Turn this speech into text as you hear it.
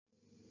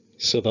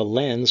So the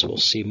lens, we'll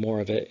see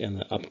more of it in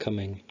the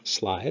upcoming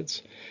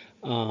slides.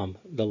 The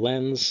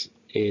lens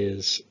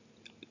is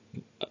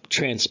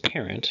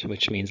transparent,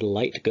 which means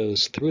light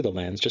goes through the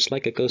lens, just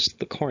like it goes through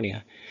the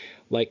cornea.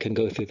 Light can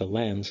go through the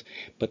lens,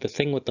 but the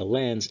thing with the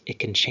lens, it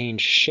can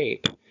change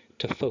shape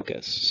to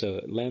focus.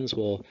 So lens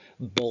will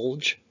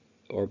bulge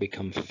or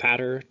become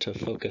fatter to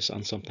focus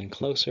on something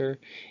closer,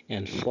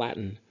 and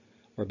flatten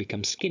or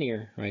become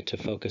skinnier, right, to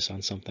focus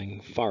on something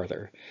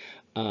farther.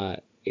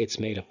 It's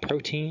made of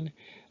protein.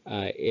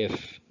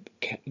 If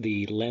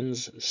the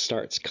lens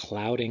starts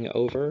clouding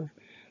over,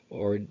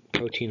 or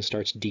protein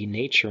starts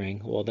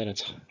denaturing, well, then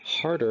it's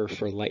harder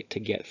for light to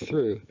get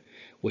through,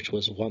 which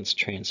was once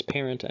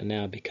transparent and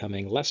now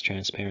becoming less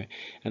transparent.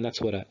 And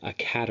that's what a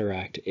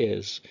cataract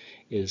is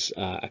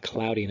a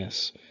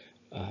cloudiness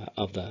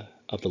of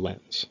the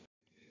lens.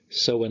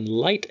 So when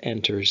light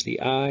enters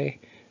the eye,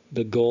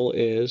 the goal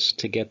is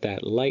to get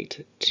that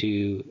light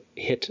to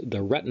hit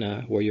the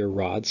retina where your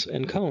rods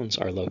and cones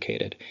are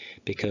located,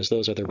 because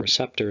those are the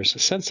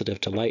receptors sensitive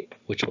to light,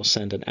 which will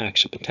send an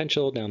action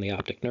potential down the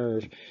optic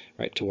nerve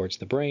right towards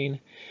the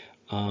brain.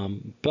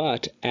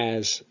 But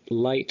as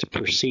light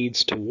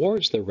proceeds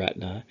towards the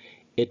retina,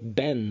 it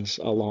bends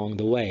along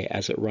the way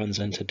as it runs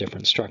into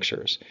different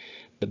structures.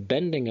 The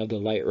bending of the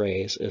light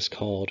rays is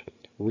called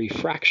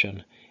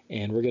refraction,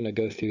 and we're going to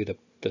go through the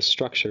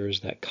structures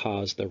that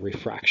cause the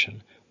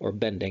refraction or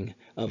bending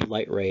of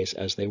light rays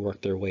as they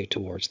work their way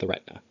towards the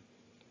retina.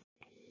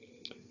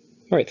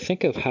 All right,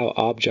 think of how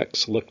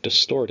objects look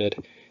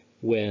distorted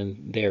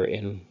when they're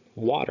in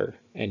water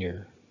and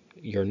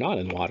you're not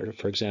in water.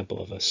 For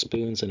example, if a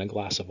spoon's in a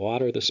glass of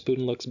water, the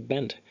spoon looks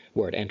bent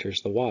where it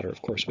enters the water.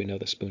 Of course, we know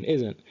the spoon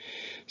isn't.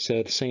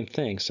 So the same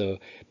thing. So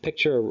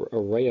picture a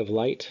ray of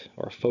light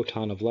or a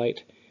photon of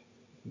light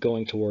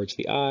going towards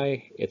the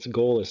eye. Its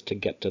goal is to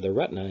get to the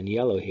retina in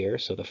yellow here,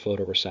 so the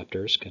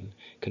photoreceptors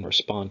can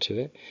respond to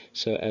it.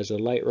 So as the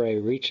light ray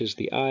reaches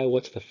the eye,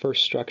 what's the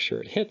first structure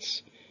it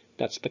hits?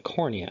 That's the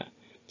cornea.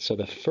 So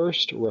the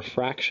first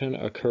refraction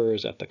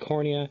occurs at the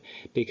cornea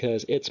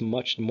because it's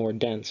much more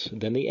dense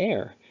than the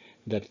air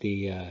that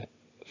the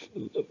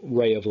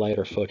ray of light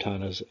or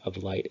photon of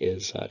light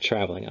is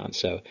traveling on.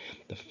 So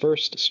the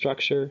first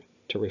structure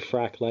to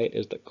refract light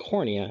is the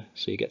cornea,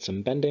 so you get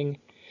some bending,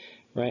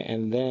 right?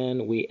 And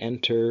then we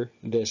enter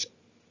this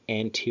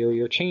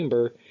anterior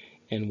chamber,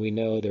 and we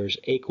know there's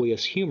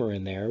aqueous humor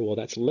in there. Well,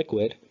 that's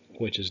liquid,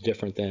 which is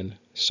different than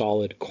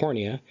solid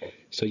cornea.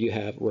 So you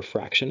have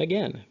refraction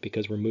again,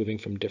 because we're moving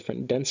from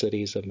different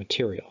densities of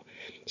material.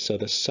 So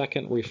the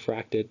second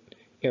refracted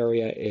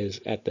area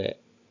is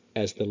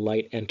as the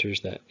light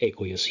enters the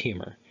aqueous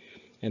humor.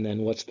 And then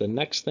what's the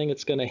next thing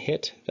it's going to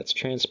hit that's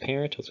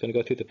transparent? It's going to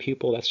go through the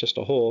pupil. That's just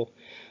a hole.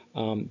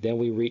 Then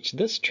we reach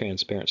this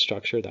transparent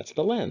structure. That's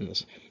the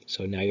lens.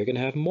 So now you're going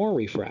to have more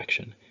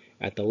refraction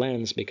at the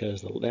lens,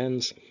 because the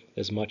lens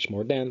is much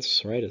more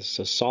dense, right? It's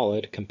a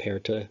solid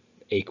compared to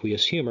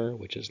aqueous humor,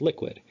 which is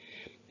liquid.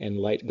 And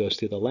light goes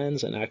through the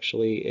lens, and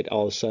actually it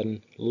all of a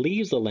sudden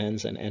leaves the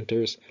lens and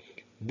enters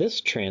this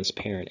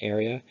transparent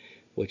area,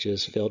 which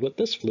is filled with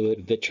this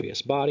fluid,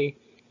 vitreous body,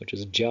 which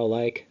is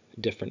gel-like,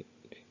 different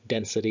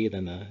density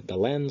than the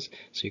lens.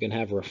 So you can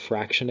have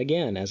refraction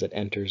again as it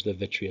enters the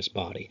vitreous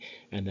body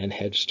and then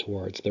heads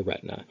towards the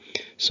retina.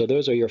 So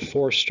those are your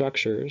four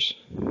structures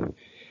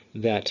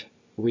that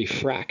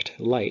refract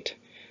light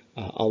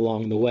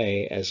along the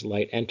way as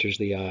light enters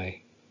the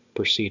eye,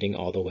 proceeding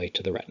all the way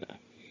to the retina.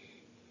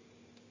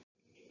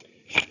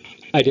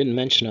 I didn't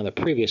mention on the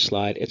previous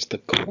slide, it's the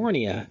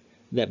cornea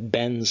that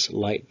bends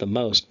light the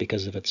most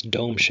because of its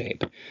dome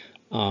shape.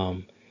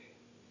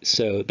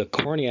 So the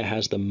cornea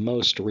has the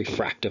most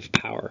refractive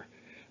power,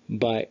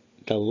 but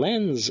the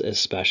lens is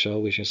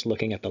special. We're just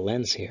looking at the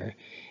lens here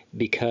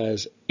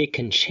because it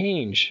can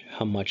change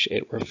how much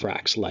it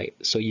refracts light.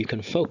 So you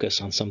can focus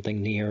on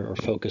something near or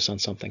focus on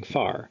something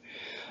far.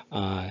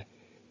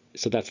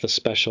 So that's the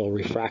special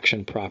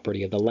refraction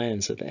property of the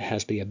lens, that it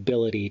has the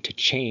ability to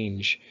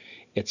change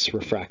its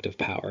refractive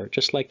power,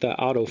 just like the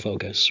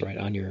autofocus, right,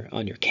 on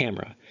your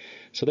camera.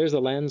 So there's the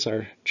lens,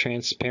 our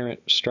transparent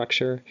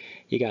structure.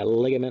 You got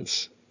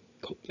ligaments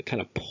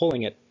kind of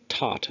pulling it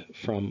taut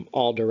from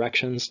all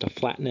directions to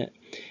flatten it,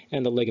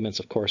 and the ligaments,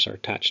 of course, are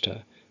attached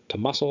to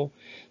muscle.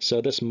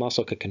 So this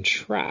muscle could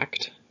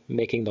contract,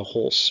 making the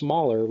hole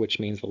smaller, which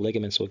means the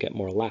ligaments will get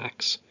more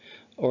lax.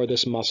 Or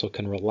this muscle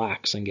can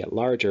relax and get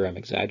larger, I'm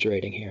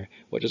exaggerating here,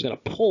 which is going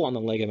to pull on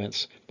the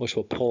ligaments, which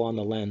will pull on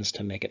the lens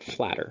to make it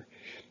flatter.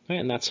 Right?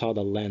 And that's how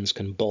the lens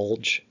can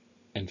bulge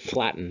and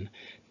flatten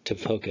to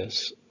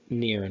focus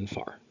near and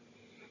far.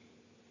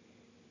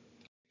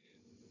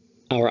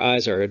 Our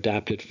eyes are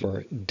adapted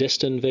for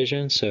distant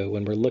vision, so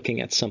when we're looking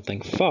at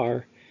something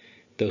far,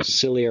 those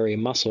ciliary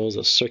muscles,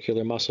 those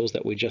circular muscles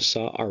that we just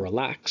saw, are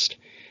relaxed.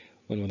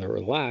 When they're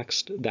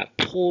relaxed, that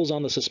pulls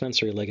on the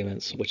suspensory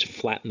ligaments, which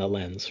flatten the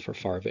lens for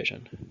far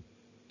vision.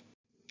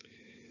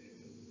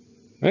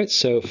 All right,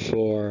 so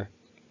for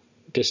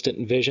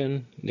distant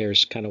vision,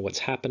 there's kind of what's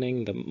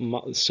happening.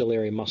 The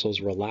ciliary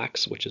muscles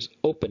relax, which is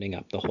opening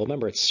up the hole.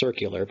 Remember, it's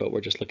circular, but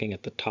we're just looking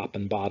at the top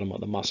and bottom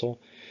of the muscle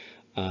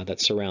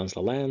that surrounds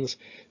the lens.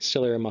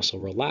 Ciliary muscle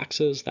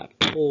relaxes, that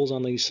pulls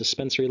on these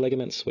suspensory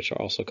ligaments, which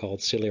are also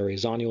called ciliary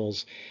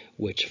zonules,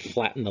 which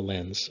flatten the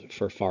lens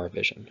for far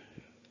vision.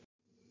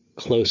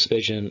 Close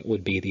vision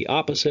would be the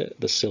opposite.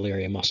 The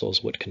ciliary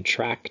muscles would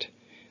contract,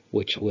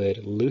 which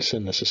would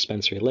loosen the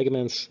suspensory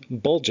ligaments,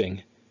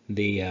 bulging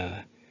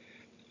the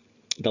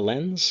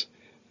lens.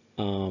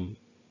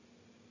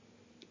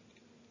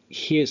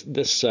 Here's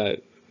this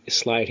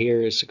slide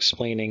here is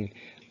explaining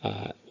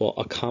well,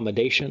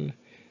 accommodation,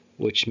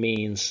 which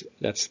means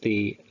that's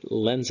the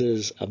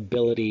lens's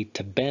ability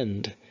to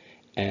bend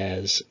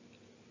as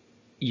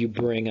you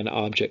bring an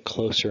object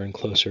closer and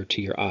closer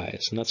to your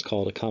eyes, and that's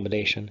called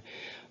accommodation.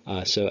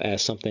 So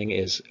as something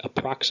is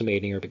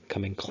approximating or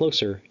becoming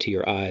closer to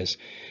your eyes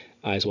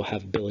will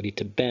have ability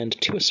to bend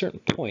to a certain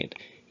point.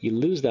 You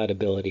lose that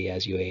ability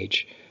as you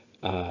age,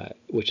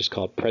 which is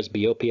called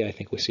presbyopia. I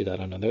think we see that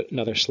on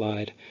another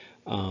slide.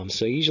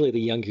 So usually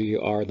the younger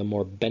you are, the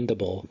more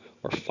bendable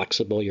or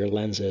flexible your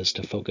lens is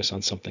to focus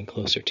on something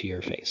closer to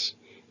your face.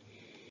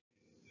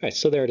 All right,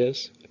 so there it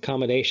is.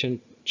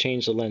 Accommodation,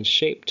 change the lens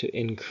shape to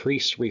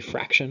increase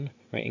refraction,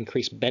 right?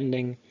 Increase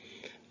bending.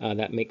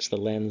 That makes the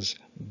lens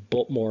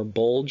more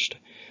bulged.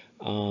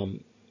 Of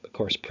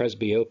course,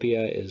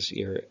 presbyopia is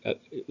your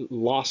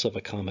loss of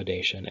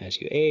accommodation as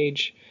you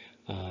age.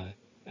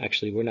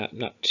 Actually, we're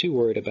not too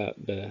worried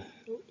about the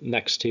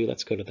next two.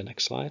 Let's go to the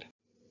next slide.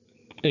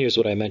 And here's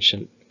what I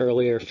mentioned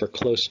earlier for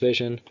close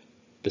vision.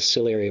 The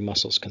ciliary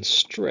muscles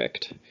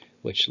constrict,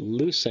 which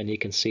loosen. You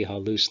can see how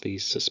loose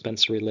these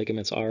suspensory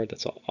ligaments are.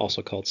 That's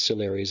also called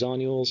ciliary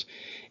zonules.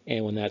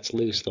 And when that's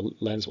loose, the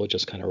lens will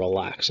just kind of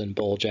relax and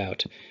bulge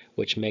out,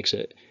 which makes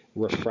it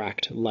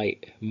refract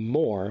light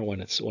more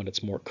when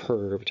it's more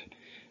curved.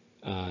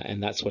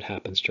 And that's what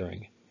happens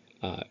during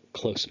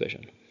close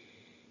vision.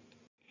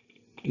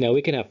 Now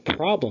we can have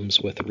problems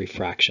with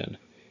refraction.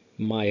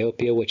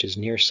 Myopia, which is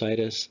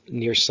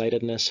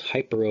nearsightedness,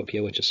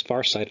 hyperopia, which is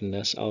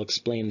farsightedness. I'll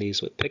explain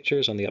these with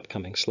pictures on the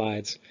upcoming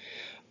slides.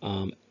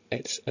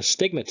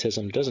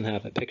 Astigmatism doesn't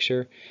have a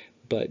picture,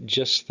 but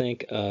just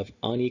think of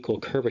unequal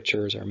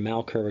curvatures or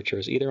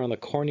malcurvatures, either on the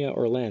cornea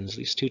or lens,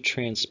 these two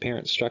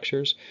transparent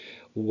structures.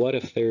 What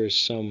if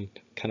there's some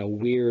kind of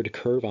weird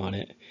curve on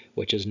it,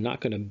 which is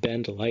not going to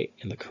bend light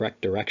in the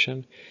correct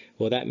direction?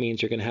 Well, that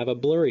means you're going to have a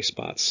blurry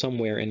spot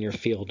somewhere in your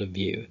field of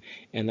view,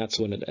 and that's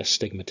what an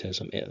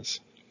astigmatism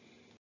is.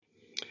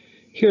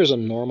 Here's a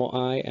normal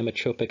eye.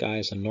 Emmetropic eye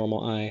is a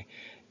normal eye.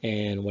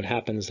 And what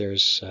happens,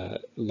 there's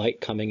light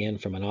coming in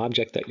from an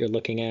object that you're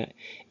looking at,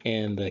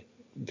 and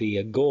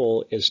the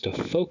goal is to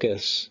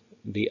focus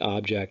the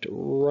object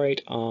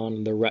right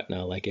on the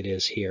retina like it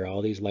is here.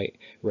 All these light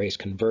rays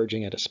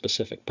converging at a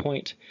specific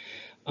point.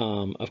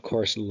 Of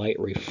course, light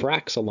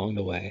refracts along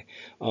the way,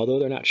 although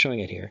they're not showing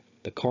it here.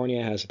 The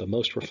cornea has the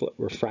most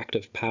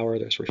refractive power.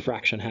 There's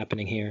refraction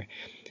happening here.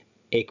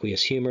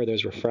 Aqueous humor,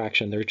 there's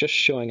refraction. They're just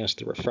showing us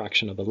the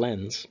refraction of the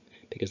lens,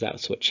 because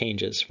that's what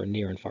changes for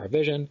near and far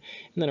vision,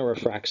 and then it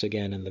refracts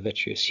again in the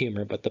vitreous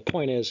humor. But the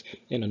point is,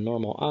 in a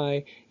normal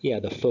eye, yeah,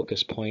 the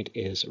focus point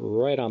is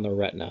right on the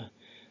retina.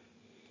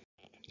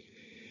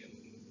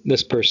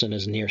 This person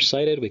is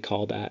nearsighted. We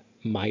call that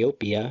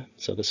myopia.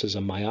 So this is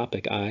a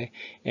myopic eye,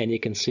 and you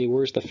can see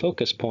where's the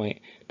focus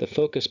point. The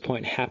focus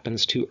point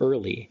happens too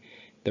early.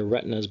 The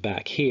retina's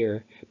back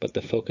here, but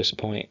the focus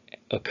point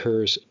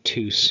occurs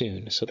too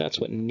soon. So that's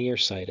what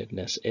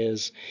nearsightedness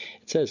is.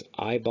 It says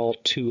eyeball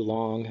too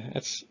long.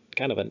 That's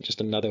kind of just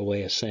another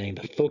way of saying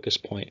the focus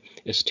point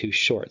is too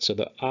short. So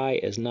the eye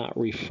is not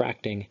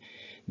refracting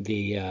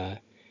the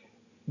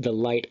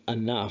light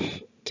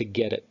enough to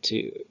get it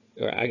to,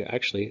 or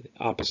actually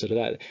opposite of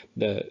that,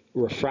 the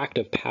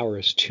refractive power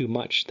is too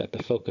much that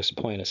the focus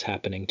point is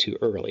happening too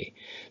early.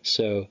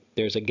 So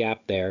there's a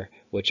gap there,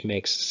 which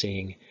makes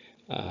seeing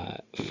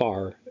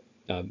far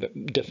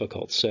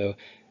difficult. So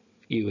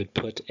you would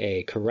put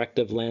a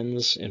corrective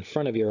lens in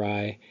front of your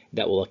eye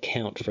that will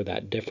account for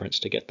that difference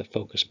to get the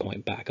focus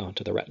point back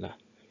onto the retina.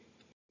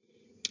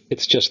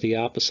 It's just the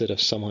opposite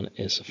if someone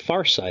is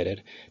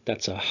farsighted.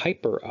 That's a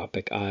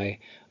hyperopic eye.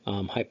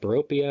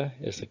 Hyperopia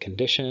is the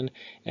condition,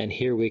 and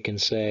here we can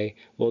say,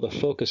 well, the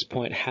focus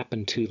point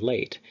happened too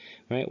late,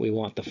 right? We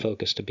want the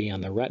focus to be on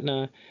the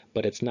retina,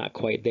 but it's not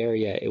quite there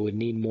yet. It would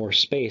need more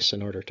space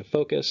in order to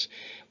focus.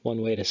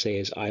 One way to say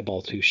is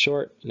eyeball too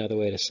short. Another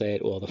way to say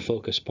it, well, the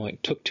focus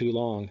point took too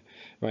long,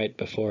 right,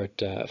 before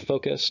it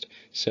focused,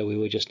 so we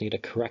would just need a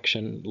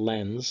correction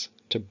lens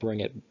to bring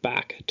it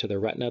back to the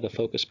retina, the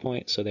focus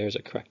point. So there's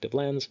a corrective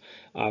lens,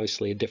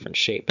 obviously a different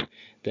shape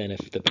than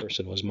if the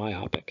person was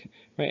myopic,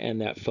 right?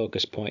 And that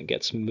focus point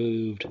gets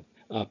moved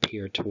up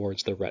here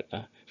towards the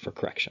retina for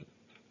correction.